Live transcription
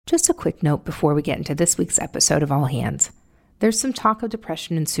Just a quick note before we get into this week's episode of All Hands. There's some talk of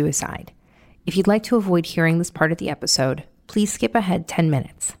depression and suicide. If you'd like to avoid hearing this part of the episode, please skip ahead 10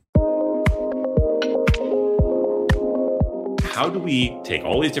 minutes. How do we take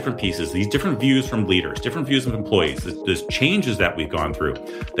all these different pieces, these different views from leaders, different views of employees, these changes that we've gone through,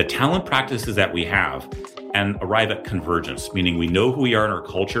 the talent practices that we have, and arrive at convergence, meaning we know who we are in our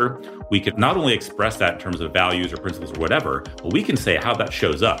culture. We can not only express that in terms of values or principles or whatever, but we can say how that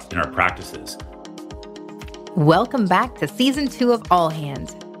shows up in our practices. Welcome back to Season 2 of All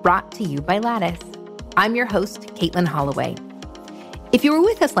Hands, brought to you by Lattice. I'm your host, Caitlin Holloway. If you were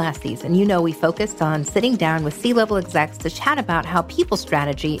with us last season, you know we focused on sitting down with C-level execs to chat about how people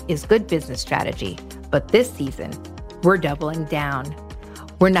strategy is good business strategy. But this season, we're doubling down.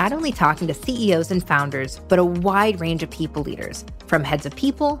 We're not only talking to CEOs and founders, but a wide range of people leaders, from heads of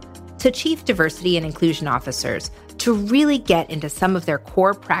people to chief diversity and inclusion officers, to really get into some of their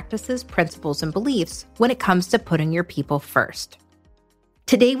core practices, principles, and beliefs when it comes to putting your people first.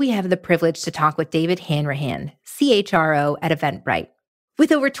 Today, we have the privilege to talk with David Hanrahan, CHRO at Eventbrite.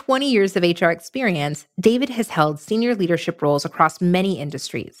 With over 20 years of HR experience, David has held senior leadership roles across many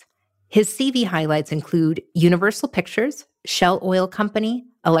industries. His CV highlights include Universal Pictures, Shell Oil Company,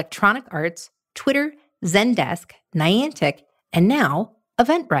 Electronic Arts, Twitter, Zendesk, Niantic, and now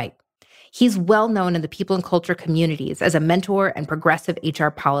Eventbrite. He's well known in the people and culture communities as a mentor and progressive HR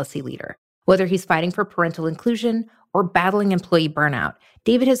policy leader. Whether he's fighting for parental inclusion or battling employee burnout,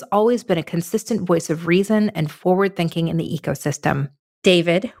 David has always been a consistent voice of reason and forward thinking in the ecosystem.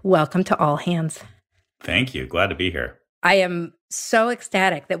 David, welcome to All Hands. Thank you. Glad to be here. I am so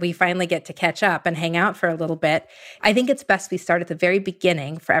ecstatic that we finally get to catch up and hang out for a little bit. I think it's best we start at the very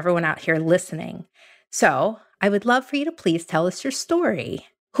beginning for everyone out here listening. So I would love for you to please tell us your story.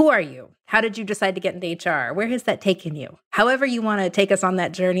 Who are you? How did you decide to get into HR? Where has that taken you? However you want to take us on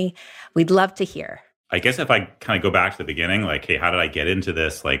that journey, we'd love to hear. I guess if I kind of go back to the beginning, like, hey, how did I get into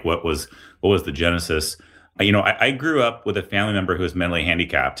this? Like, what was the genesis? I grew up with a family member who was mentally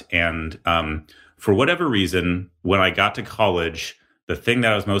handicapped. And for whatever reason, when I got to college, the thing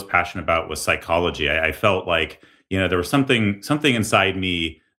that I was most passionate about was psychology. I felt like, there was something inside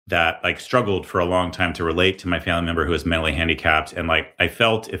me that like struggled for a long time to relate to my family member who was mentally handicapped. And like, I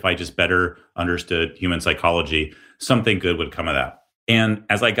felt if I just better understood human psychology, something good would come of that. And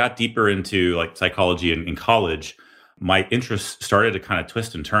as I got deeper into like psychology in college, my interests started to kind of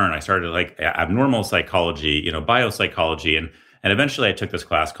twist and turn. I started like abnormal psychology, biopsychology, and eventually I took this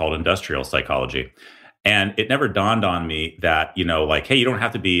class called industrial psychology. And it never dawned on me that, like, hey, you don't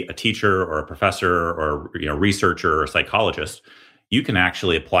have to be a teacher or a professor or, researcher or psychologist. You can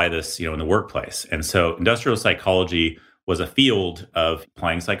actually apply this, in the workplace. And so industrial psychology was a field of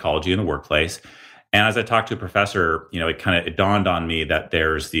applying psychology in the workplace. And as I talked to a professor, it dawned on me that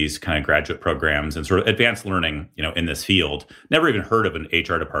there's these kind of graduate programs and sort of advanced learning, in this field. Never even heard of an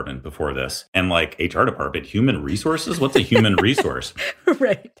HR department before this. And like HR department, human resources? What's a human resource?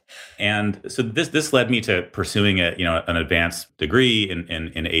 Right. And so this led me to pursuing an advanced degree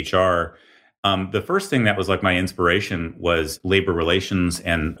in HR. The first thing that was like my inspiration was labor relations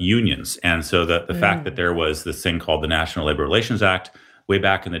and unions. And so the fact that there was this thing called the National Labor Relations Act way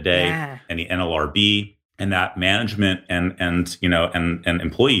back in the day, and the NLRB, and that management and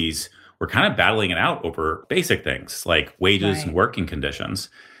employees were kind of battling it out over basic things like wages and working conditions.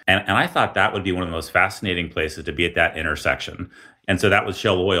 And I thought that would be one of the most fascinating places to be at that intersection. And so that was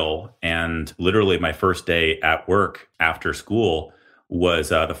Shell Oil. And literally my first day at work after school was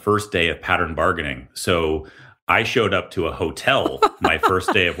the first day of pattern bargaining. So I showed up to a hotel my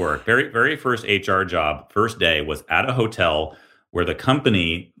first day of work. Very, very first HR job, first day was at a hotel where the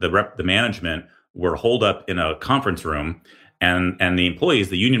company, the management were holed up in a conference room, and the employees,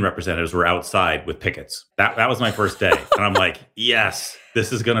 the union representatives, were outside with pickets. That was my first day. And I'm like, yes,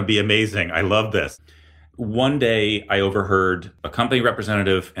 this is going to be amazing. I love this. One day I overheard a company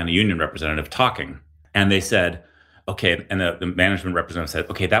representative and a union representative talking, and they said, okay, and the management representative said,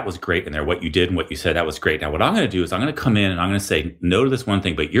 okay, that was great in there. What you did and what you said, that was great. Now what I'm going to do is I'm going to come in and I'm going to say no to this one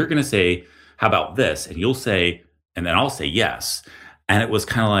thing, but you're going to say, how about this? And you'll say, and then I'll say yes. And it was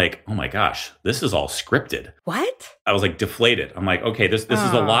kind of like, oh my gosh, this is all scripted. What? I was like deflated. I'm like, okay, this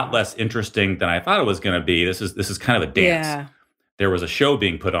is a lot less interesting than I thought it was going to be. This is kind of a dance. Yeah. There was a show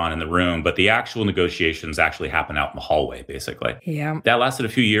being put on in the room, but the actual negotiations actually happen out in the hallway, basically. Yeah. That lasted a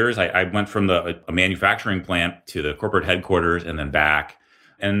few years. I went from a manufacturing plant to the corporate headquarters and then back.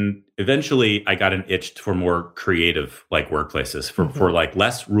 And eventually I got an itch for more creative like workplaces for like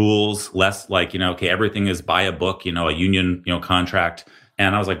less rules, less like, okay, everything is by a book, a union, contract.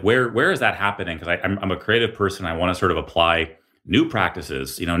 And I was like, where is that happening? Because I'm a creative person. I want to sort of apply new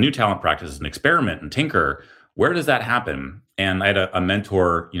practices, new talent practices and experiment and tinker. Where does that happen? And I had a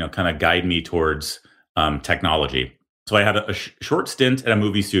mentor, kind of guide me towards technology. So I had a short stint at a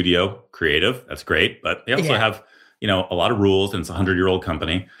movie studio, creative. That's great. But they also have, a lot of rules, and it's a 100-year-old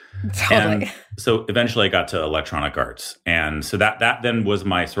company. Totally. And so eventually I got to Electronic Arts. And so that then was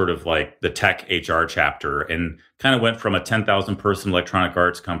my sort of like the tech HR chapter, and kind of went from a 10,000 person Electronic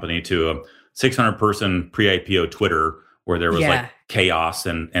Arts company to a 600 person pre-IPO Twitter, where there was like chaos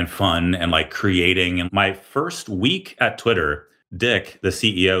and fun and like creating. And my first week at Twitter, Dick, the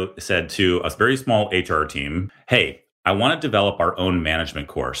CEO, said to a very small HR team, "Hey, I want to develop our own management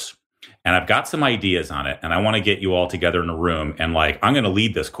course. And I've got some ideas on it. And I want to get you all together in a room. And like, I'm going to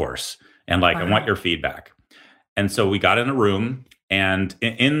lead this course. And like, I want your feedback." And so we got in a room. And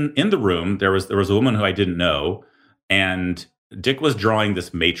in the room, there was a woman who I didn't know. And Dick was drawing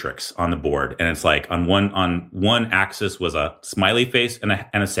this matrix on the board. And it's like on one axis was a smiley face and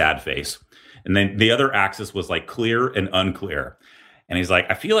a sad face. And then the other axis was like clear and unclear. And he's like,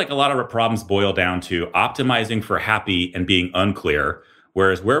 "I feel like a lot of our problems boil down to optimizing for happy and being unclear.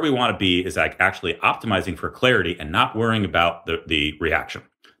 Whereas where we want to be is like actually optimizing for clarity and not worrying about the reaction."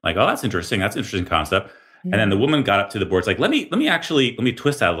 Like, "Oh, that's interesting. That's an interesting concept." Mm-hmm. And then the woman got up to the board. It's like, let me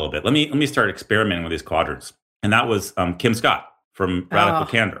twist that a little bit. Let me start experimenting with these quadrants. And that was Kim Scott from Radical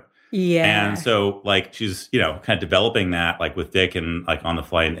Candor. Yeah. And so like she's, kind of developing that like with Dick and like on the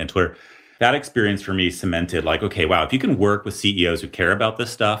fly and Twitter. That experience for me cemented like, okay, wow, if you can work with CEOs who care about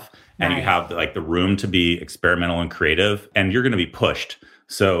this stuff, and you have like the room to be experimental and creative, and you're going to be pushed.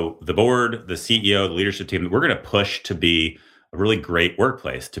 So the board, the CEO, the leadership team, we're going to push to be a really great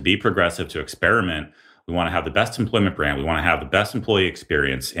workplace, to be progressive, to experiment. We want to have the best employment brand. We want to have the best employee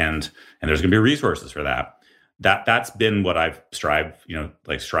experience, and there's going to be resources for that. That's been what I've strive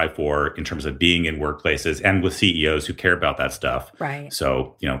for in terms of being in workplaces and with CEOs who care about that stuff. Right.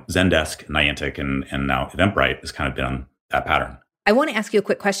 So, Zendesk, Niantic, and now Eventbrite has kind of been on that pattern. I want to ask you a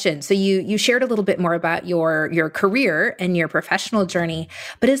quick question. So you shared a little bit more about your career and your professional journey,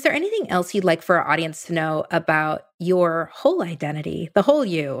 but is there anything else you'd like for our audience to know about your whole identity, the whole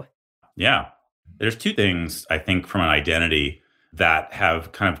you? Yeah. There's two things, I think, from an identity that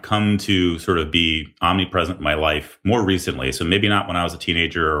have kind of come to sort of be omnipresent in my life more recently. So maybe not when I was a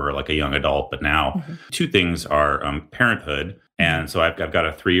teenager or like a young adult, but now. Mm-hmm. Two things are parenthood. And so I've got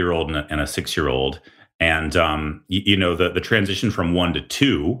a 3-year-old and a 6-year-old. And, the transition from 1 to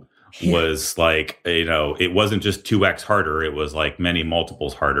 2 was like, it wasn't just 2x harder. It was like many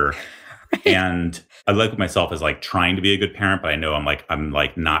multiples harder. Right. And I look at myself as like trying to be a good parent, but I know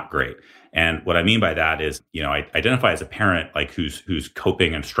I'm not great. And what I mean by that is, I identify as a parent, like who's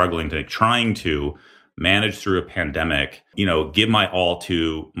coping and struggling trying to manage through a pandemic, give my all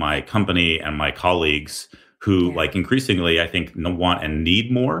to my company and my colleagues who like increasingly, I think, want and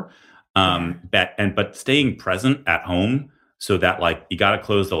need more. But staying present at home so that like you got to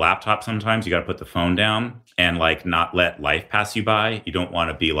close the laptop sometimes, you got to put the phone down and like not let life pass you by. You don't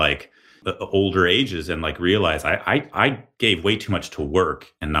want to be like the older ages and like realize I gave way too much to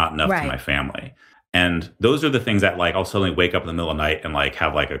work and not enough to my family. And those are the things that like I'll suddenly wake up in the middle of the night and like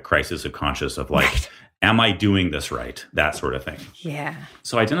have like a crisis of conscience of like, am I doing this right? That sort of thing. Yeah.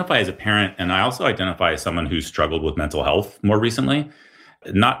 So I identify as a parent, and I also identify as someone who's struggled with mental health more recently.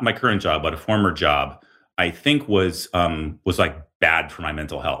 Not my current job, but a former job, I think was like bad for my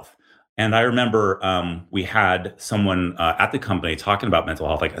mental health. And I remember we had someone at the company talking about mental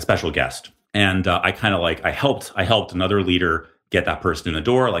health, like a special guest. And I kind of like, I helped another leader get that person in the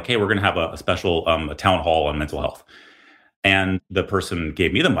door. Like, hey, we're going to have a special a town hall on mental health. And the person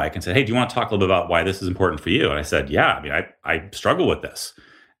gave me the mic and said, hey, do you want to talk a little bit about why this is important for you? And I said, yeah, I mean, I struggle with this.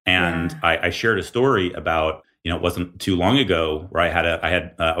 And I shared a story about, it wasn't too long ago where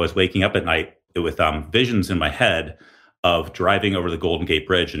I was waking up at night with visions in my head of driving over the Golden Gate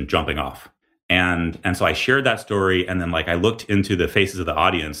Bridge and jumping off. And so I shared that story. And then like, I looked into the faces of the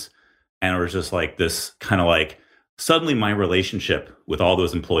audience, and it was just like this kind of like, suddenly my relationship with all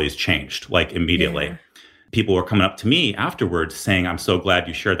those employees changed like immediately. Yeah. People were coming up to me afterwards saying, I'm so glad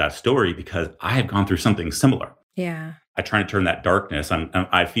you shared that story because I have gone through something similar. Yeah. I try to turn that darkness.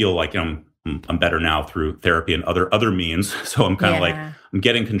 I feel like I'm better now through therapy and other means. So I'm kind of like, I'm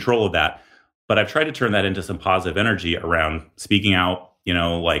getting control of that. But I've tried to turn that into some positive energy around speaking out,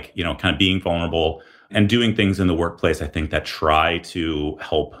 kind of being vulnerable and doing things in the workplace, I think, that try to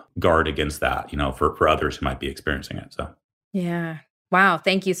help guard against that, for others who might be experiencing it. So, yeah. Wow.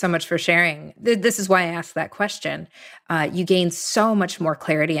 Thank you so much for sharing. This is why I asked that question. You gain so much more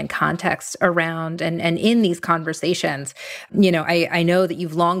clarity and context around and in these conversations. I know that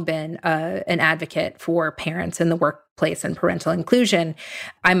you've long been an advocate for parents in the workplace and parental inclusion.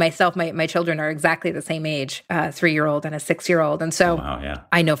 I myself, my children are exactly the same age, a 3-year-old and a 6-year-old. And so Wow, yeah.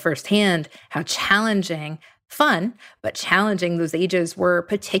 I know firsthand how challenging, fun, but challenging those ages were,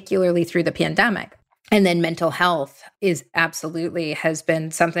 particularly through the pandemic. And then mental health has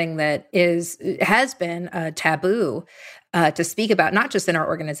been something that has been a taboo to speak about, not just in our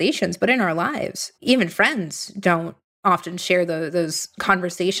organizations, but in our lives. Even friends don't often share those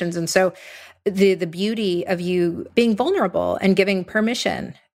conversations. And so the beauty of you being vulnerable and giving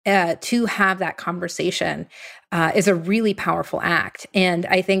permission to have that conversation is a really powerful act. And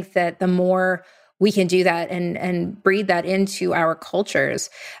I think that the more we can do that and breed that into our cultures,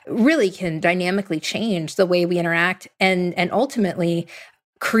 really can dynamically change the way we interact and ultimately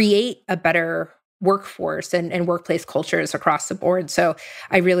create a better workforce and workplace cultures across the board. So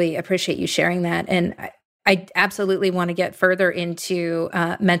I really appreciate you sharing that. And I absolutely want to get further into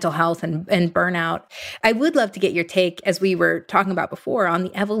mental health and burnout. I would love to get your take, as we were talking about before, on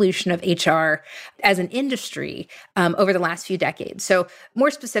the evolution of HR as an industry over the last few decades. So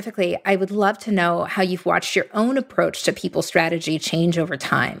more specifically, I would love to know how you've watched your own approach to people strategy change over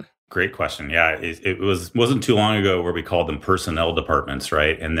time. Great question. Yeah, it wasn't too long ago where we called them personnel departments,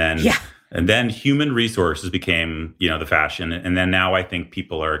 right? And then human resources became, the fashion. And then now I think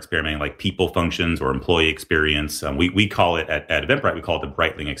people are experimenting like people functions or employee experience. We call it at Eventbrite, we call it the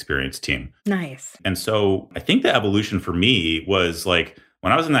Breitling Experience Team. Nice. And so I think the evolution for me was like,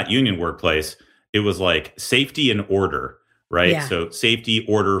 when I was in that union workplace, it was like safety and order, right? Yeah. So safety,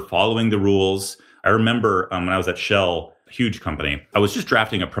 order, following the rules. I remember when I was at Shell, a huge company, I was just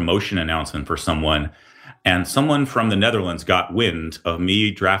drafting a promotion announcement for someone. And someone from the Netherlands got wind of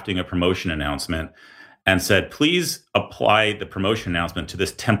me drafting a promotion announcement and said, please apply the promotion announcement to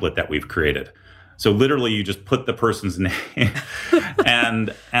this template that we've created. So literally you just put the person's name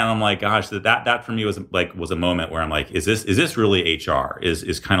and I'm like, gosh, that for me was a moment where I'm like, is this really HR?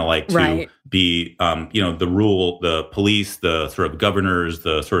 Is kind of like to right. be, the police, the sort of governors,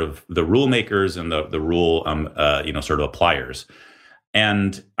 the sort of the rule makers and the rule, sort of appliers.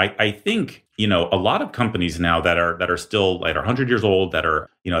 And I think, a lot of companies now that are still like 100 years old, that are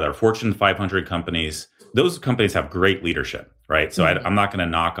Fortune 500 companies, those companies have great leadership, right? So I'm not going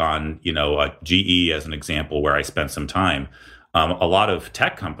to knock on, GE as an example where I spent some time. A lot of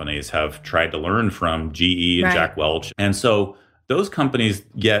tech companies have tried to learn from GE and right. Jack Welch. And so those companies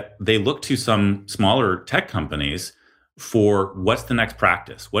they look to some smaller tech companies for what's the next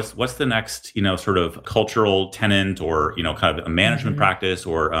practice, what's the next sort of cultural tenant or kind of a management practice,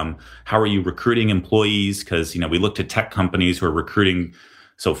 or how are you recruiting employees? Because we looked at tech companies who are recruiting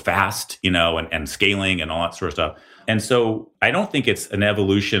so fast, and scaling and all that sort of stuff. And so I don't think it's an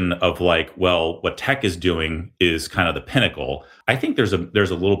evolution of like, well, what tech is doing is kind of the pinnacle. I think there's a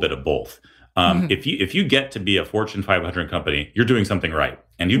little bit of both. If you get to be a Fortune 500 company, you're doing something right,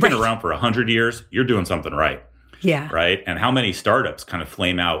 and you've been around for 100 years, you're doing something right. Yeah. Right. And how many startups kind of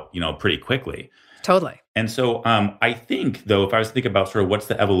flame out, pretty quickly. Totally. And so I think, though, if I was to think about sort of what's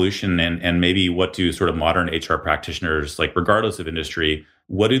the evolution and maybe what do sort of modern HR practitioners, like regardless of industry,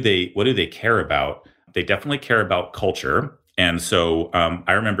 what do they care about? They definitely care about culture. And so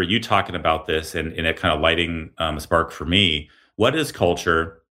I remember you talking about this and it kind of lighting a spark for me. What is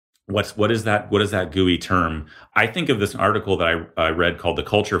culture? What is that GUI term? I think of this article that I read called The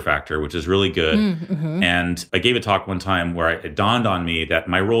Culture Factor, which is really good. Mm-hmm. And I gave a talk one time where it dawned on me that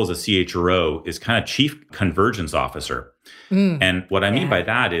my role as a CHRO is kind of Chief Convergence Officer. And what I mean by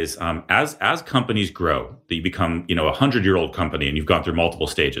that is as companies grow, that you become, a 100-year-old company and you've gone through multiple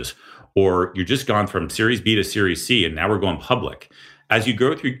stages, or you're just gone from Series B to Series C and now we're going public. As you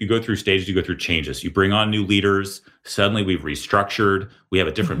go through stages, you go through changes. You bring on new leaders. Suddenly we've restructured. We have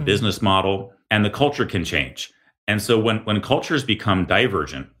a different business model, and the culture can change. And so when cultures become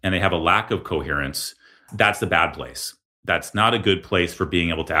divergent and they have a lack of coherence, that's the bad place. That's not a good place for being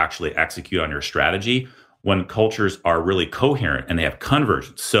able to actually execute on your strategy when cultures are really coherent and they have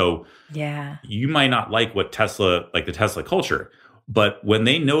convergence. So you might not like the Tesla culture, but when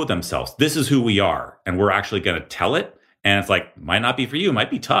they know themselves, this is who we are, and we're actually going to tell it. And it's like, might not be for you, it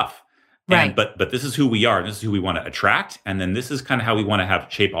might be tough. Right. But this is who we are, and this is who we want to attract. And then this is kind of how we want to have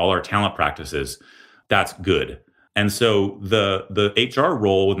shape all our talent practices. That's good. And so the HR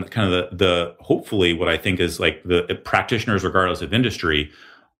role and kind of the hopefully what I think is like the practitioners, regardless of industry,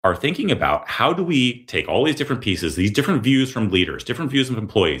 are thinking about how do we take all these different pieces, these different views from leaders, different views from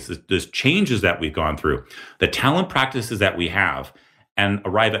employees, this changes that we've gone through, the talent practices that we have, and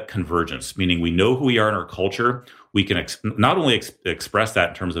arrive at convergence, meaning we know who we are in our culture. We can not only express that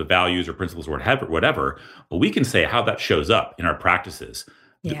in terms of values or principles or whatever, but we can say how that shows up in our practices.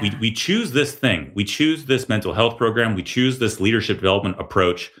 Yeah. We choose this thing. We choose this mental health program. We choose this leadership development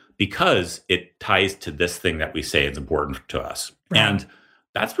approach because it ties to this thing that we say is important to us. Right. And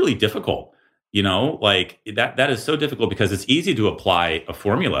that's really difficult. Like that is so difficult because it's easy to apply a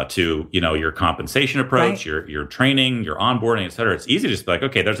formula to, your compensation approach, right. your training, your onboarding, et cetera. It's easy to just be like,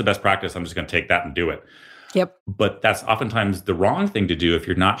 okay, there's the best practice. I'm just going to take that and do it. Yep. But that's oftentimes the wrong thing to do if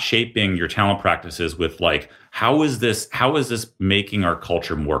you're not shaping your talent practices with like, how is this making our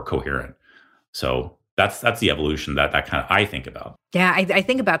culture more coherent? So that's the evolution that kind of I think about. Yeah, I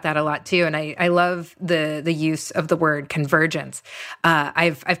think about that a lot too, and I love the use of the word convergence.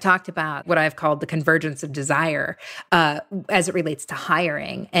 I've talked about what I've called the convergence of desire as it relates to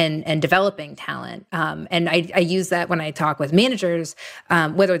hiring and developing talent, and I use that when I talk with managers,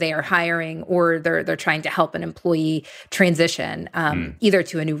 whether they are hiring or they're trying to help an employee transition either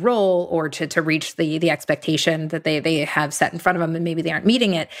to a new role or to reach the expectation that they have set in front of them, and maybe they aren't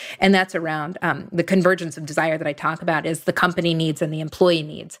meeting it. And that's around the convergence of desire that I talk about is the company needs and the employee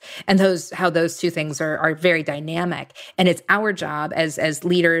needs, and how those two things are very dynamic. And it's our job as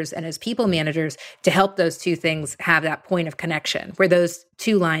leaders and as people managers to help those two things have that point of connection where those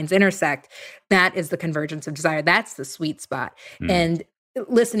two lines intersect. That is the convergence of desire. That's the sweet spot. And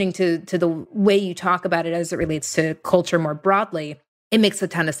listening to the way you talk about it as it relates to culture more broadly, it makes a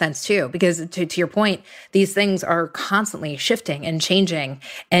ton of sense too, because to your point, these things are constantly shifting and changing.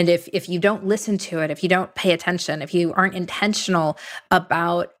 And if you don't listen to it, if you don't pay attention, if you aren't intentional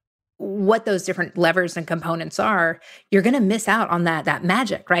about what those different levers and components are, you're going to miss out on that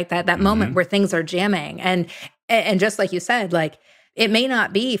magic, right? That moment where things are jamming. And just like you said, like it may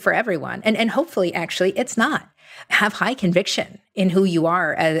not be for everyone. And hopefully actually it's not. Have high conviction in who you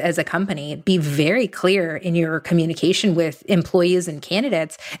are as a company. Be very clear in your communication with employees and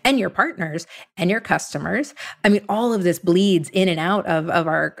candidates and your partners and your customers. I mean, all of this bleeds in and out of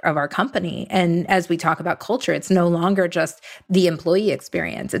our company. And as we talk about culture, it's no longer just the employee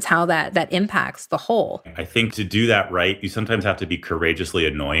experience. It's how that impacts the whole. I think to do that right, you sometimes have to be courageously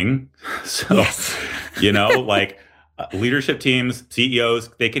annoying. So, yes. Like leadership teams, CEOs,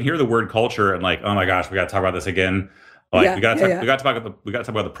 they can hear the word culture and like, oh my gosh, we got to talk about this again. Like we got to talk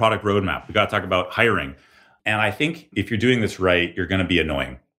about the product roadmap. We got to talk about hiring. And I think if you're doing this right, you're going to be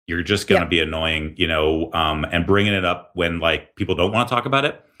annoying. You're just going to be annoying, and bringing it up when like people don't want to talk about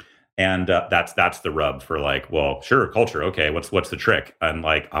it. And that's the rub for like, well, sure, culture. Okay, what's the trick? And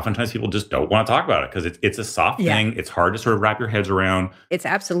like, oftentimes people just don't want to talk about it because it's a soft thing. It's hard to sort of wrap your heads around. It's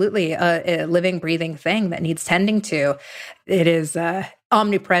absolutely a living, breathing thing that needs tending to. It is an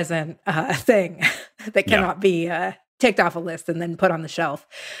omnipresent thing that cannot be ticked off a list and then put on the shelf.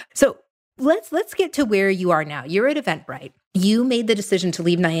 So let's get to where you are now. You're at Eventbrite. You made the decision to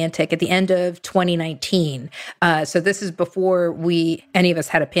leave Niantic at the end of 2019. So this is before any of us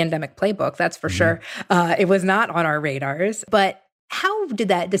had a pandemic playbook, that's for sure. It was not on our radars. But how did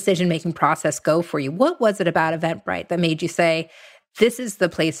that decision-making process go for you? What was it about Eventbrite that made you say, this is the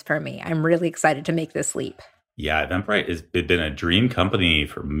place for me? I'm really excited to make this leap. Yeah, Eventbrite has been a dream company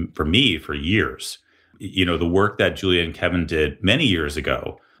for me for years. The work that Julia and Kevin did many years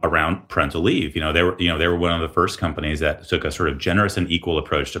ago around parental leave. They were one of the first companies that took a sort of generous and equal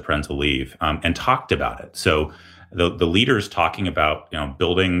approach to parental leave and talked about it. So the leaders talking about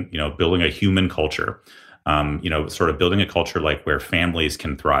building a human culture, sort of building a culture like where families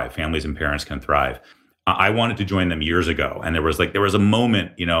can thrive, families and parents can thrive. I wanted to join them years ago, and there was a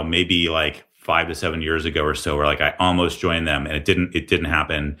moment, maybe like 5 to 7 years ago or so, where like I almost joined them, and it didn't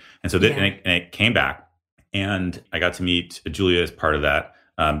happen. And so and it came back, and I got to meet Julia as part of that.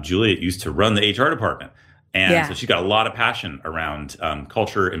 Julia used to run the HR department. And so she's got a lot of passion around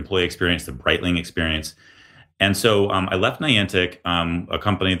culture, employee experience, the Breitling experience. And so I left Niantic, a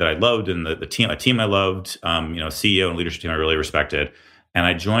company that I loved and a team I loved, CEO and leadership team I really respected. And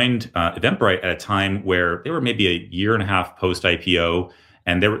I joined Eventbrite at a time where they were maybe a year and a half post-IPO.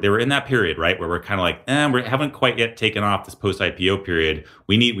 And they were in that period, right, where we're kind of like, we haven't quite yet taken off this post-IPO period.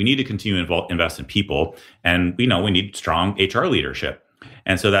 We need to continue to invest in people. And we need strong HR leadership.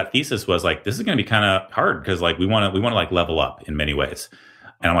 And so that thesis was like, this is going to be kind of hard because like we want to like level up in many ways.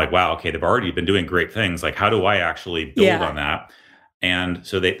 And I'm like, wow, okay, they've already been doing great things. Like, how do I actually build on that? And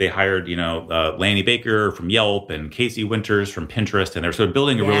so they hired, Lanny Baker from Yelp and Casey Winters from Pinterest, and they're sort of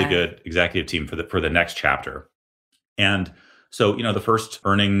building a really good executive team for the next chapter. And so, the first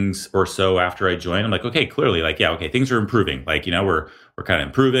earnings or so after I joined, I'm like, okay, clearly, like, things are improving. Like, we're kind of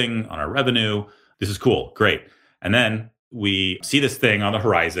improving on our revenue. This is cool, great. And then we see this thing on the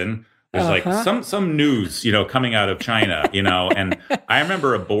horizon. There's like some news, coming out of China, and I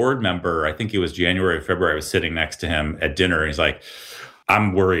remember a board member, I think it was January or February, I was sitting next to him at dinner, and he's like,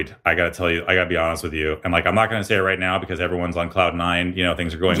 I'm worried. I got to tell you, I got to be honest with you. And like, I'm not going to say it right now because everyone's on cloud nine,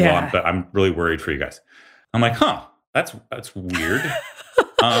 things are going well, but I'm really worried for you guys. I'm like, that's weird.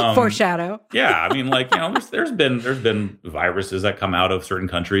 Foreshadow. Yeah. I mean, like, there's been viruses that come out of certain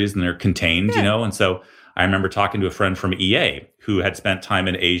countries and they're contained, and so I remember talking to a friend from EA who had spent time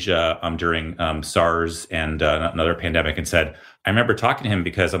in Asia during SARS and another pandemic and said, I remember talking to him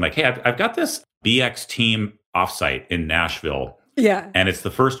because I'm like, hey, I've got this BX team offsite in Nashville. Yeah. And it's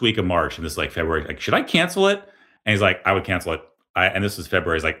the first week of March and this is like February. Like, should I cancel it? And he's like, I would cancel it. And this is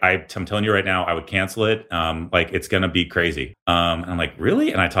February. He's like, I'm telling you right now, I would cancel it. Like, it's going to be crazy. And I'm like,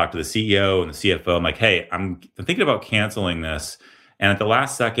 really? And I talked to the CEO and the CFO. I'm like, hey, I'm thinking about canceling this. And at the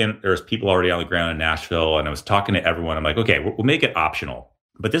last second, there's people already on the ground in Nashville. And I was talking to everyone. I'm like, okay, we'll make it optional.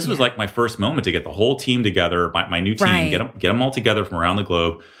 But this was like my first moment to get the whole team together, my new team, get them all together from around the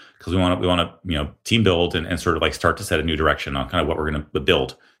globe. Because we want to team build and sort of like start to set a new direction on kind of what we're going to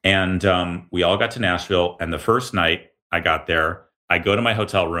build. And we all got to Nashville. And the first night I got there, I go to my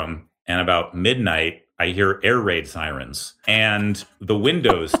hotel room. And about midnight, I hear air raid sirens. And the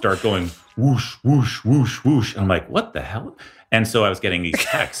windows start going whoosh, whoosh, whoosh, whoosh. And I'm like, what the hell? And so I was getting these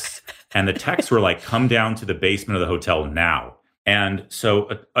texts. And the texts were like, come down to the basement of the hotel now. And so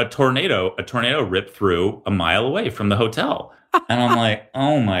a tornado ripped through a mile away from the hotel. And I'm like,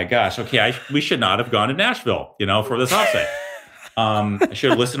 oh my gosh, okay, we should not have gone to Nashville, for this offsite. I should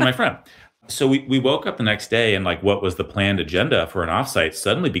have listened to my friend. So we woke up the next day and like what was the planned agenda for an offsite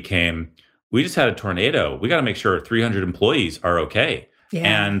suddenly became, we just had a tornado. We got to make sure 300 employees are okay.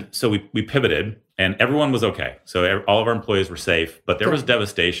 Yeah. And so we pivoted and everyone was okay. So all of our employees were safe, but there was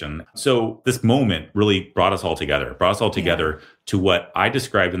devastation. So this moment really brought us all together, to what I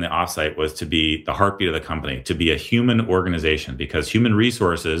described in the offsite was to be the heartbeat of the company, to be a human organization, because human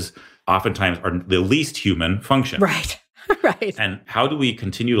resources oftentimes are the least human function. Right. Right. And how do we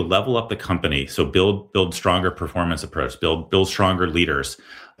continue to level up the company? So build stronger performance approach, build stronger leaders,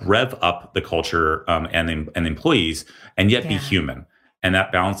 rev up the culture and the employees, and yet be human. And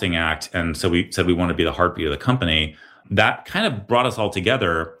that balancing act. And so we said we want to be the heartbeat of the company. That kind of brought us all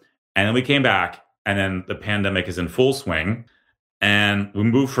together. And then we came back, and then the pandemic is in full swing. And we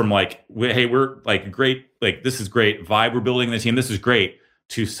moved from like, hey, we're like great, like this is great vibe, we're building the team, this is great,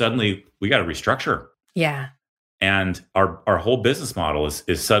 to suddenly we got to restructure. Yeah. And our whole business model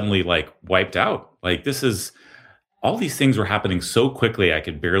is suddenly like wiped out. Like all these things were happening so quickly, I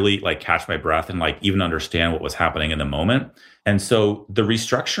could barely like catch my breath and like even understand what was happening in the moment. And so the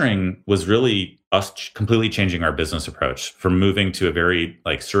restructuring was really us completely changing our business approach from moving to a very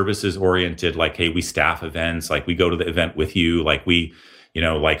like services oriented, like, hey, we staff events, like we go to the event with you, like we,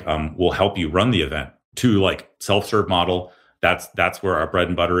 we'll help you run the event, to like self-serve model. That's where our bread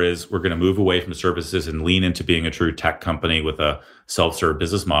and butter is. We're going to move away from services and lean into being a true tech company with a self-serve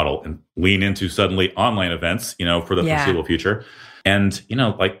business model, and lean into suddenly online events, for the foreseeable future. And,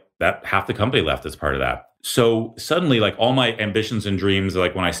 like that, half the company left as part of that. So suddenly, like all my ambitions and dreams,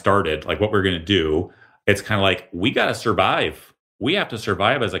 like when I started, like what we're going to do, it's kind of like, we got to survive. We have to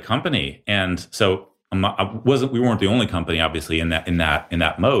survive as a company. And so we weren't the only company, obviously, in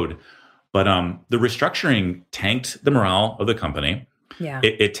that mode. But the restructuring tanked the morale of the company. Yeah,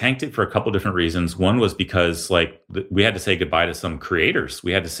 it tanked it for a couple of different reasons. One was because like we had to say goodbye to some creators.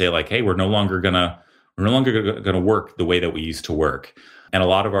 We had to say like, hey, we're no longer gonna work the way that we used to work. And a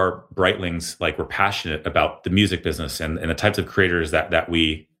lot of our Brightlings like were passionate about the music business and the types of creators that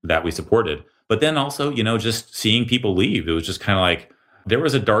we supported. But then also, just seeing people leave, it was just kind of like, there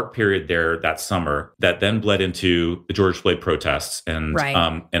was a dark period there that summer that then bled into the George Floyd protests and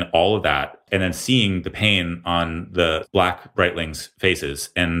all of that. And then seeing the pain on the Black Brightlings'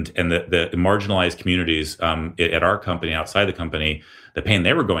 faces and the marginalized communities at our company, outside the company, the pain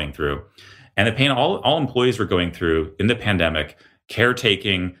they were going through, and the pain all employees were going through in the pandemic,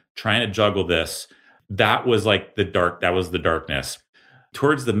 caretaking, trying to juggle this. That was like that was the darkness.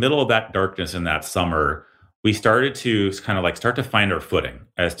 Towards the middle of that darkness in that summer, we started to kind of like start to find our footing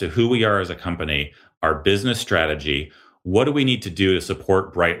as to who we are as a company, our business strategy. What do we need to do to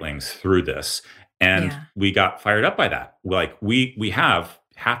support Brightlings through this? And we got fired up by that. Like we have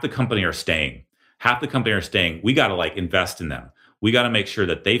half the company are staying. Half the company are staying. We got to like invest in them. We got to make sure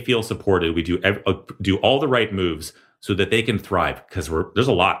that they feel supported. We do all the right moves so that they can thrive, because we're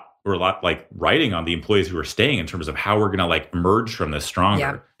a lot like writing on the employees who are staying in terms of how we're going to like emerge from this stronger.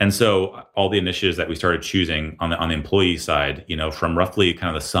 Yeah. And so all the initiatives that we started choosing on the employee side, from roughly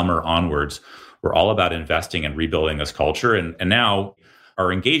kind of the summer onwards, we're all about investing and rebuilding this culture. And now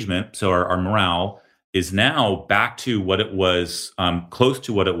our engagement, so our morale is now back to what it was, close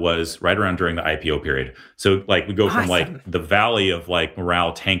to what it was right around during the IPO period. So like we go from like the valley of like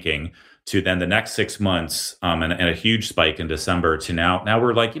morale tanking to then the next 6 months and a huge spike in December to now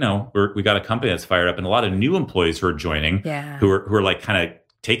we're like, we got a company that's fired up and a lot of new employees who are joining, who are like kind of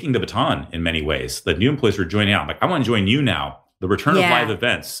taking the baton in many ways. The new employees who are joining out. I'm like, I want to join you now. The return of live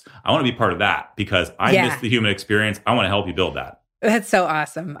events. I want to be part of that because I miss the human experience. I want to help you build that. That's so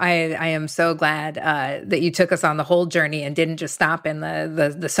awesome. I am so glad that you took us on the whole journey and didn't just stop in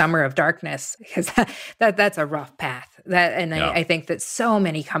the summer of darkness, because that's a rough path. I think that so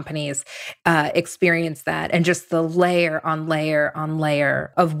many companies experience that, and just the layer on layer on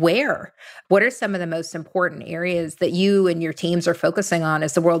layer of what are some of the most important areas that you and your teams are focusing on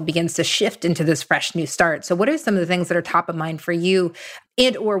as the world begins to shift into this fresh new start? So what are some of the things that are top of mind for you,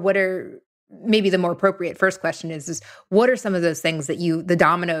 and or what are maybe the more appropriate first question is what are some of those things that the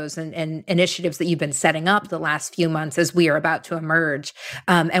dominoes and initiatives that you've been setting up the last few months as we are about to emerge?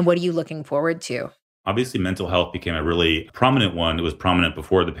 And what are you looking forward to? Obviously, mental health became a really prominent one. It was prominent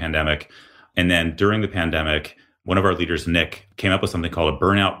before the pandemic. And then during the pandemic, one of our leaders, Nick, came up with something called a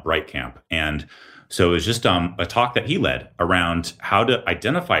Burnout Bright Camp. And so it was just a talk that he led around how to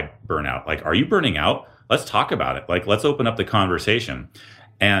identify burnout. Like, are you burning out? Let's talk about it. Like, let's open up the conversation.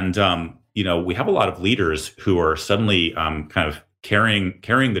 And, we have a lot of leaders who are suddenly kind of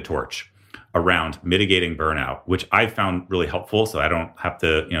carrying the torch around mitigating burnout, which I found really helpful. So I don't have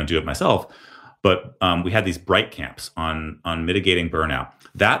to, do it myself. But we had these bright camps on mitigating burnout.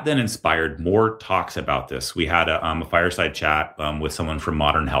 That then inspired more talks about this. We had a fireside chat with someone from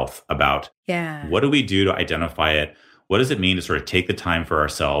Modern Health about what do we do to identify it? What does it mean to sort of take the time for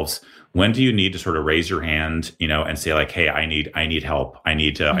ourselves? When do you need to sort of raise your hand, and say like, hey, I need help. I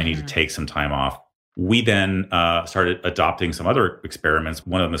need to take some time off. We then started adopting some other experiments.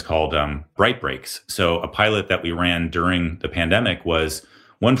 One of them is called Bright Breaks. So a pilot that we ran during the pandemic was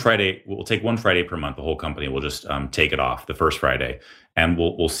one Friday. We'll take one Friday per month. The whole company will just take it off the first Friday, and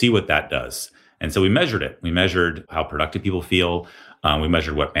we'll see what that does. And so we measured it. We measured how productive people feel. We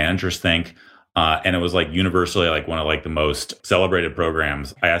measured what managers think. And it was like universally like one of like the most celebrated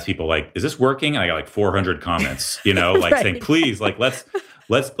programs. I asked people like, is this working? And I got like 400 comments, like saying, please, like, let's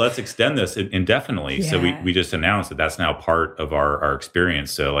extend this indefinitely. Yeah. So we just announced that that's now part of our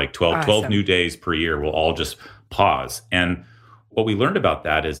experience. So like 12 new days per year, we'll all just pause. And what we learned about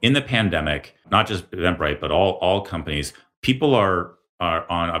that is in the pandemic, not just Eventbrite, but all companies, people are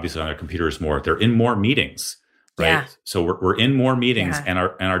obviously on their computers more. They're in more meetings. Right. Yeah. So we're in more meetings and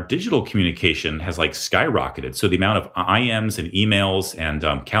our digital communication has like skyrocketed. So the amount of IMs and emails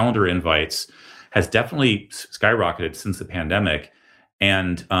and calendar invites has definitely skyrocketed since the pandemic.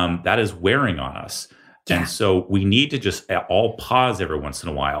 And that is wearing on us. Yeah. And so we need to just all pause every once in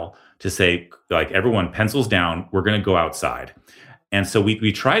a while to say, like, everyone pencils down, we're going to go outside. And so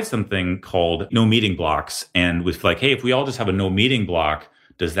we tried something called no meeting blocks, and was like, hey, if we all just have a no meeting block,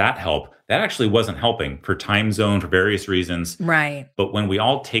 does that help? That actually wasn't helping for time zone, for various reasons. Right. But when we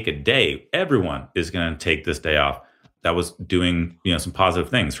all take a day, everyone is going to take this day off. That was doing, some positive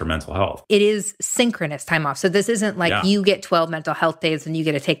things for mental health. It is synchronous time off. So this isn't like you get 12 mental health days and you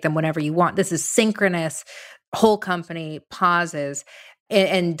get to take them whenever you want. This is synchronous. Whole company pauses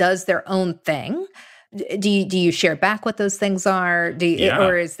and does their own thing. Do you share back what those things are? Or did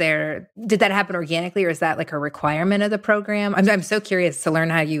that happen organically, or is that like a requirement of the program? I'm so curious to learn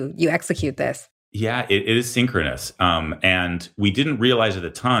how you execute this. Yeah, it is synchronous. And we didn't realize at the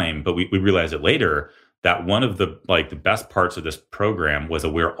time, but we realized it later, that one of the best parts of this program was that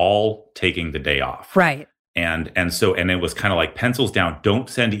we're all taking the day off. Right. And it was kind of like pencils down, don't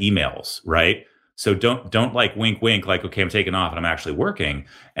send emails, right? So don't like wink, like, okay, I'm taking off and I'm actually working.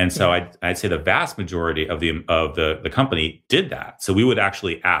 And so I'd say the vast majority of the company did that. So we would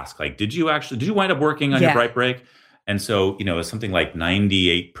actually ask, like, did you wind up working on your Bright Break? And so, it was something like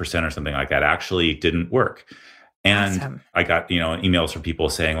 98% or something like that actually didn't work. And awesome. I got, emails from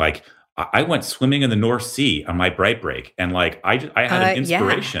people saying like, I went swimming in the North Sea on my Bright Break. And like, I had an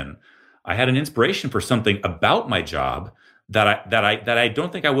inspiration. I had an inspiration for something about my job that I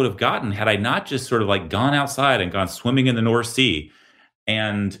don't think I would have gotten had I not just sort of like gone outside and gone swimming in the North Sea.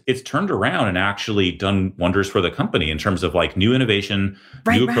 And it's turned around and actually done wonders for the company in terms of like new innovation,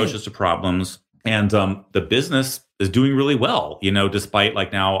 new approaches to problems. And the business is doing really well, despite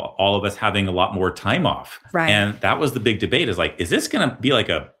like now all of us having a lot more time off. Right. And that was the big debate is like, is this going to be like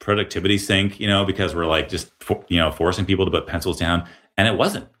a productivity sink, because we're like just, forcing people to put pencils down? And it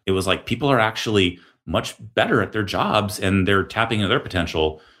wasn't. It was like people are actually much better at their jobs and they're tapping into their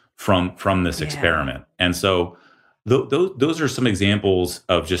potential from this experiment. And so those are some examples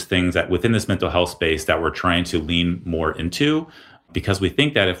of just things that within this mental health space that we're trying to lean more into, because we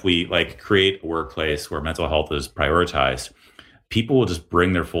think that if we like create a workplace where mental health is prioritized, people will just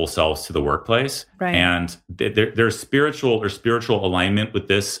bring their full selves to the workplace. Right. And there's spiritual alignment with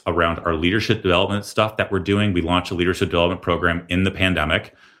this around our leadership development stuff that we're doing. We launched a leadership development program in the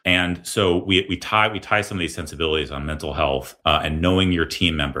pandemic. And so we tie some of these sensibilities on mental health and knowing your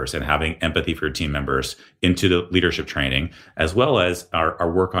team members and having empathy for your team members into the leadership training, as well as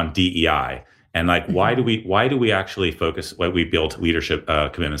our work on DEI. And like, why do we actually focus? Why we built leadership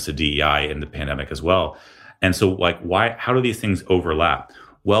commitments to DEI in the pandemic as well? And so like, how do these things overlap?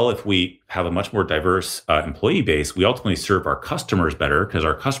 Well, if we have a much more diverse employee base, we ultimately serve our customers better because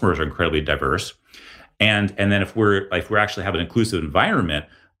our customers are incredibly diverse. And then if we're actually have an inclusive environment,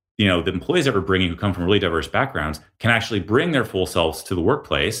 the employees that we're bringing who come from really diverse backgrounds can actually bring their full selves to the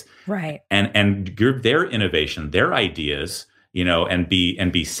workplace, right? And give their innovation, their ideas, and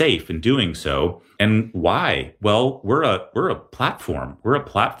be safe in doing so. And why? Well, we're a platform. We're a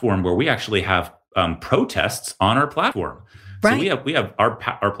platform where we actually have protests on our platform. Right. So we have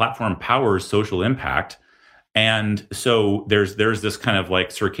our platform powers social impact. And so there's this kind of like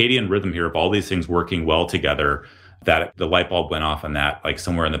circadian rhythm here of all these things working well together, that the light bulb went off on that, like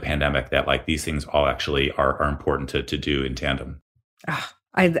somewhere in the pandemic, that like these things all actually are important to do in tandem.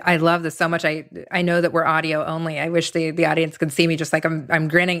 I love this so much. I know that we're audio only. I wish the audience could see me, just like I'm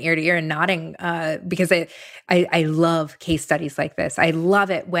grinning ear to ear and nodding because I love case studies like this. I love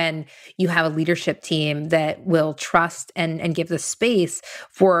it when you have a leadership team that will trust and give the space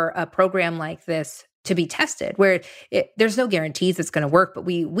for a program like this to be tested, where there's no guarantees it's going to work, but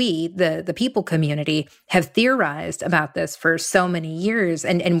we the people community have theorized about this for so many years,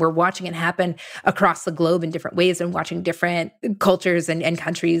 and we're watching it happen across the globe in different ways, and watching different cultures and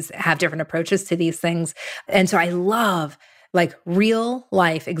countries have different approaches to these things. And so I love like real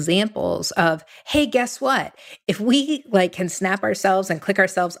life examples of, hey, guess what? If we like can snap ourselves and click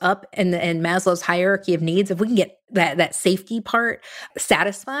ourselves up in Maslow's hierarchy of needs, if we can get that safety part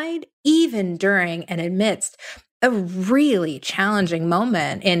satisfied, even during and amidst a really challenging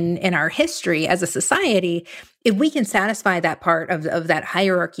moment in our history as a society, if we can satisfy that part of that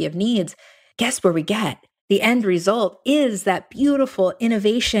hierarchy of needs, guess where we get? The end result is that beautiful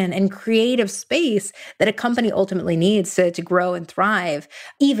innovation and creative space that a company ultimately needs to grow and thrive,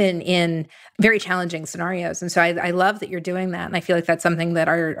 even in very challenging scenarios. And so I love that you're doing that. And I feel like that's something that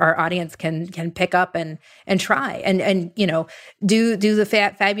our audience can pick up and try and do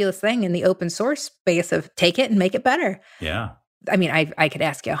the fabulous thing in the open source space of take it and make it better. Yeah. I mean, I could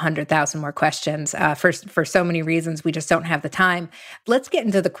ask you 100,000 more questions for so many reasons. We just don't have the time. Let's get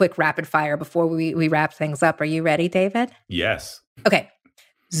into the quick rapid fire before we wrap things up. Are you ready, David? Yes. Okay.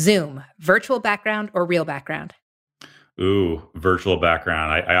 Zoom, virtual background or real background? Ooh, virtual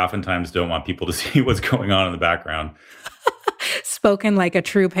background. I oftentimes don't want people to see what's going on in the background. Spoken like a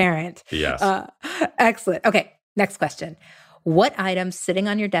true parent. Yes. Excellent. Okay. Next question. What item sitting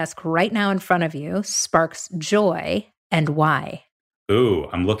on your desk right now in front of you sparks joy, and why? Ooh,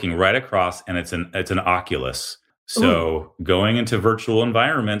 I'm looking right across, and it's an Oculus. So going into virtual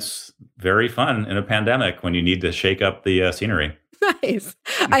environments, very fun in a pandemic when you need to shake up the scenery. Nice.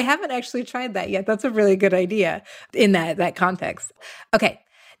 I haven't actually tried that yet. That's a really good idea in that context. Okay,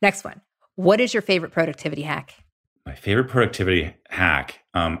 next one. What is your favorite productivity hack? My favorite productivity hack.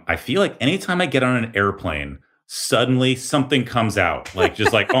 I feel like anytime I get on an airplane, suddenly something comes out, like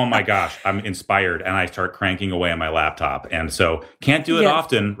just like, oh my gosh, I'm inspired, and I start cranking away on my laptop. And so can't do it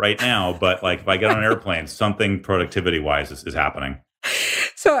often right now, but like if I get on an airplane, something productivity wise is happening.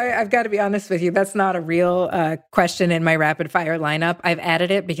 So I've got to be honest with you. That's not a real question in my rapid fire lineup. I've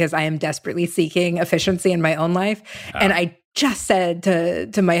added it because I am desperately seeking efficiency in my own life. And I just said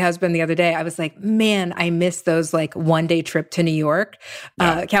to my husband the other day, I was like, man, I miss those like one-day trip to New York,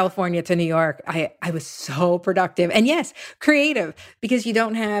 California to New York. I was so productive. And yes, creative, because you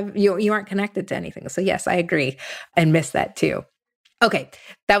aren't connected to anything. So yes, I agree and miss that too. Okay,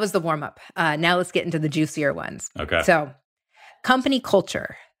 that was the warm-up. Now let's get into the juicier ones. Okay. So company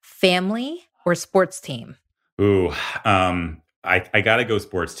culture, family or sports team? Ooh, I got to go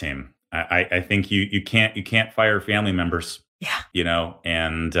sports team. I think you can't fire family members. Yeah.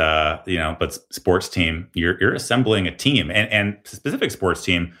 But sports team, you're assembling a team, and specific sports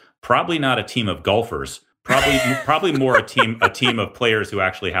team, probably not a team of golfers, probably more a team of players who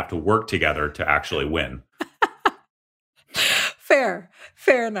actually have to work together to actually win.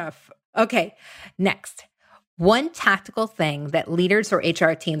 Fair enough. Okay. Next, one tactical thing that leaders or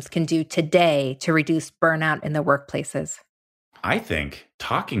HR teams can do today to reduce burnout in their workplaces. I think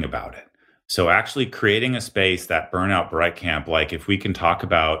talking about it. So actually creating a space, that Burnout Bright Camp, like if we can talk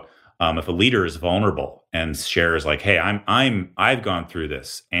about if a leader is vulnerable and shares like, hey, I've gone through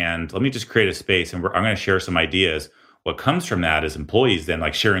this, and let me just create a space, and I'm going to share some ideas. What comes from that is employees then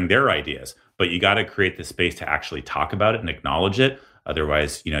like sharing their ideas, but you got to create the space to actually talk about it and acknowledge it.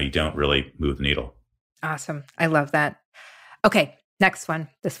 Otherwise, you don't really move the needle. Awesome. I love that. Okay, next one.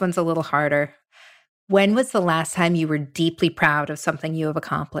 This one's a little harder. When was the last time you were deeply proud of something you have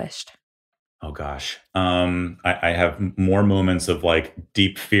accomplished? Oh gosh. I have more moments of like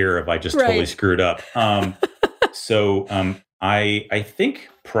deep fear of I just totally screwed up. I think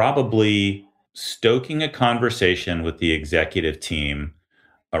probably stoking a conversation with the executive team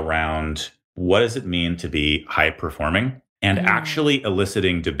around what does it mean to be high performing and actually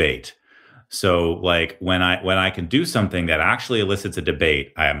eliciting debate. So like when I can do something that actually elicits a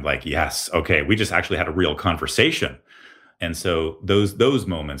debate, I'm like, yes, okay, we just actually had a real conversation. And so those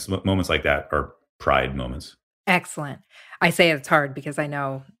moments like that are pride moments. Excellent. I say it's hard because I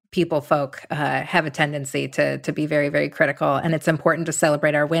know folk have a tendency to be very, very critical, and it's important to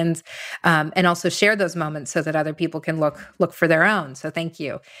celebrate our wins and also share those moments so that other people can look for their own. So thank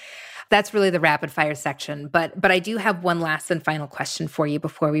you. That's really the rapid fire section. But I do have one last and final question for you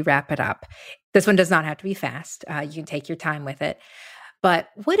before we wrap it up. This one does not have to be fast. You can take your time with it. But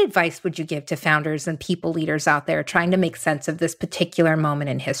what advice would you give to founders and people leaders out there trying to make sense of this particular moment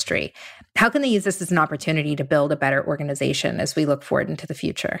in history? How can they use this as an opportunity to build a better organization as we look forward into the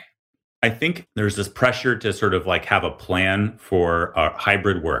future? I think there's this pressure to sort of like have a plan for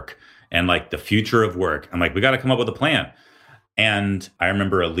hybrid work and like the future of work. I'm like, we got to come up with a plan. And I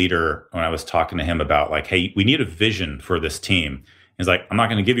remember a leader when I was talking to him about like, hey, we need a vision for this team. He's like, I'm not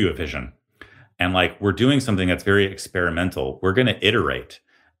going to give you a vision. And like, we're doing something that's very experimental. We're going to iterate.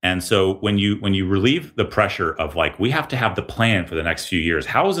 And so when you relieve the pressure of like, we have to have the plan for the next few years,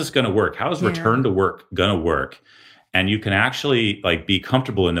 how is this going to work? How is return to work going to work? And you can actually like be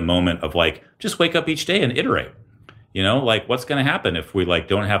comfortable in the moment of like, just wake up each day and iterate. Like what's going to happen if we like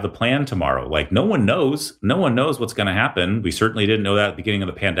don't have the plan tomorrow? Like no one knows what's going to happen. We certainly didn't know that at the beginning of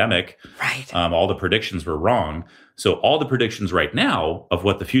the pandemic. Right. All the predictions were wrong. So all the predictions right now of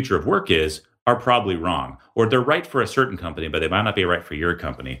what the future of work is are probably wrong, or they're right for a certain company, but they might not be right for your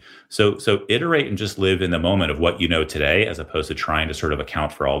company. So iterate and just live in the moment of what you know today, as opposed to trying to sort of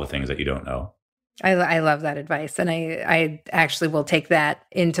account for all the things that you don't know. I love that advice. And I actually will take that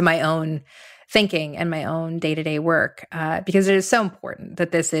into my own thinking and my own day-to-day work, because it is so important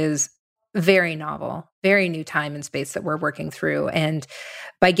that this is very novel, very new time and space that we're working through. And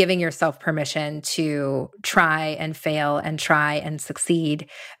by giving yourself permission to try and fail and try and succeed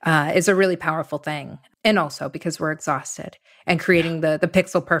is a really powerful thing. And also because we're exhausted, and creating the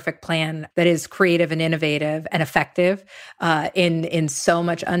pixel perfect plan that is creative and innovative and effective in so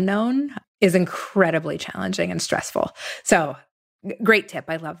much unknown is incredibly challenging and stressful. So great tip.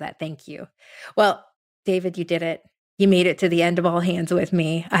 I love that. Thank you. Well, David, you did it. You made it to the end of All Hands with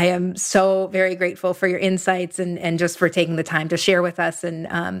me. I am so very grateful for your insights and just for taking the time to share with us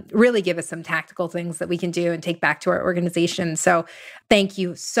and really give us some tactical things that we can do and take back to our organization. So thank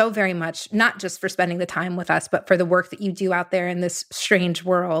you so very much, not just for spending the time with us, but for the work that you do out there in this strange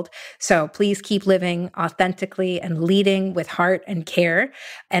world. So please keep living authentically and leading with heart and care.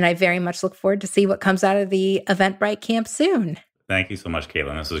 And I very much look forward to see what comes out of the Eventbrite Camp soon. Thank you so much,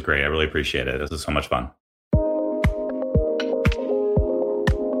 Caitlin. This was great. I really appreciate it. This is so much fun.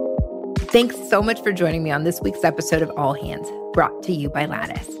 Thanks so much for joining me on this week's episode of All Hands, brought to you by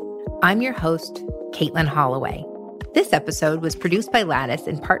Lattice. I'm your host, Caitlin Holloway. This episode was produced by Lattice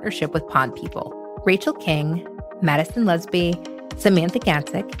in partnership with Pod People, Rachel King, Madison Lusby, Samantha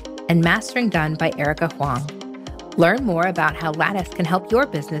Gatzik, and mastering done by Erica Huang. Learn more about how Lattice can help your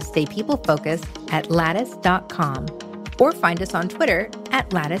business stay people-focused at lattice.com, or find us on Twitter at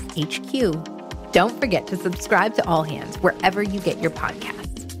LatticeHQ. Don't forget to subscribe to All Hands wherever you get your podcasts.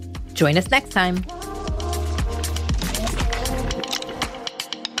 Join us next time.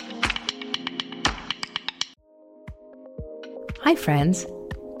 Hi, friends.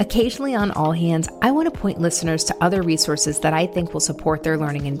 Occasionally on All Hands, I want to point listeners to other resources that I think will support their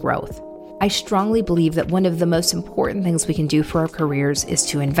learning and growth. I strongly believe that one of the most important things we can do for our careers is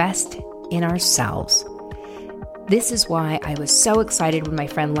to invest in ourselves. This is why I was so excited when my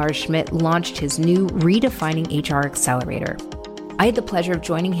friend Lars Schmidt launched his new Redefining HR Accelerator. I had the pleasure of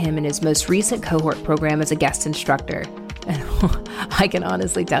joining him in his most recent cohort program as a guest instructor. And I can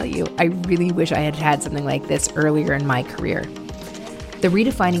honestly tell you, I really wish I had had something like this earlier in my career. The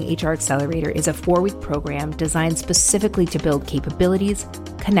Redefining HR Accelerator is a 4-week program designed specifically to build capabilities,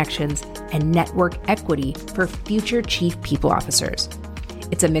 connections, and network equity for future chief people officers.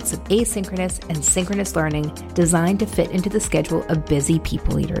 It's a mix of asynchronous and synchronous learning designed to fit into the schedule of busy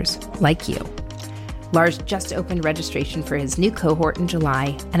people leaders like you. Lars just opened registration for his new cohort in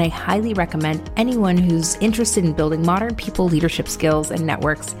July, and I highly recommend anyone who's interested in building modern people leadership skills and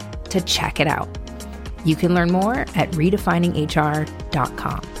networks to check it out. You can learn more at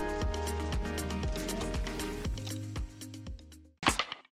redefininghr.com.